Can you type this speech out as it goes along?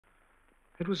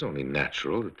It was only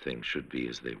natural that things should be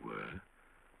as they were,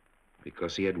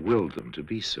 because he had willed them to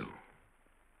be so.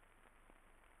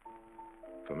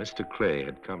 For Mr. Clay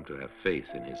had come to have faith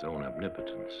in his own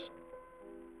omnipotence.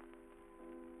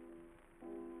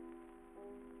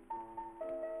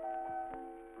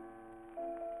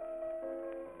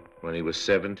 When he was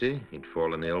 70, he'd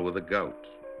fallen ill with the gout.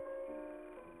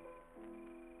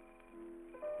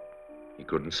 He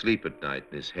couldn't sleep at night,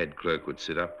 and his head clerk would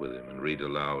sit up with him and read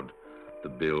aloud the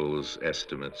bills,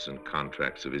 estimates, and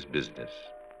contracts of his business.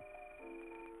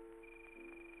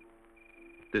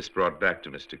 This brought back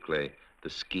to Mr. Clay the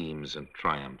schemes and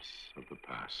triumphs of the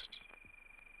past.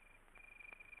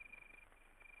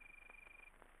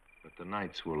 But the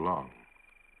nights were long.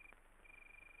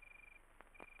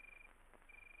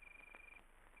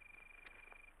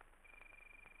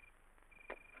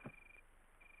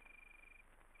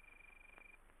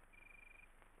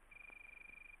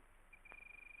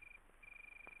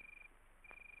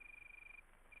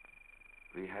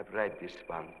 We have read this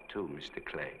one too, Mr.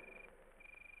 Clay.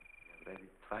 We have read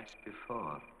it twice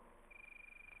before.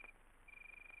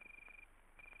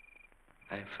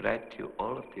 I've read you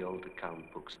all of the old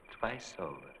account books twice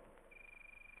over.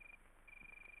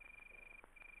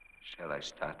 Shall I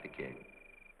start again?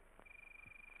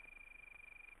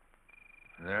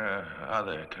 There are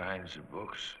other kinds of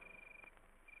books.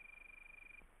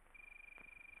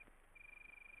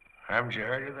 Haven't you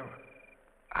heard of them?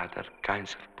 Other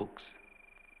kinds of books?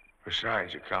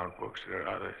 Besides account books, there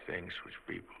are other things which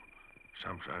people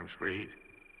sometimes read.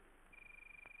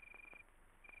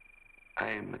 I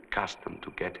am accustomed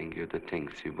to getting you the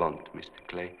things you want, Mr.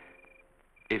 Clay.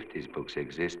 If these books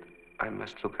exist, I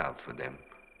must look out for them.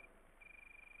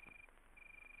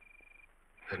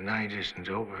 The night isn't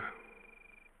over.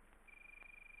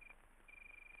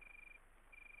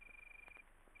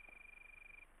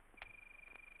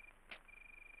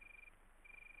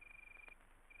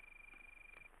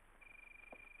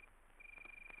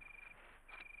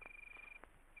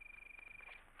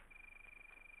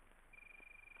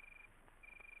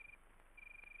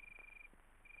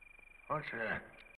 What's that?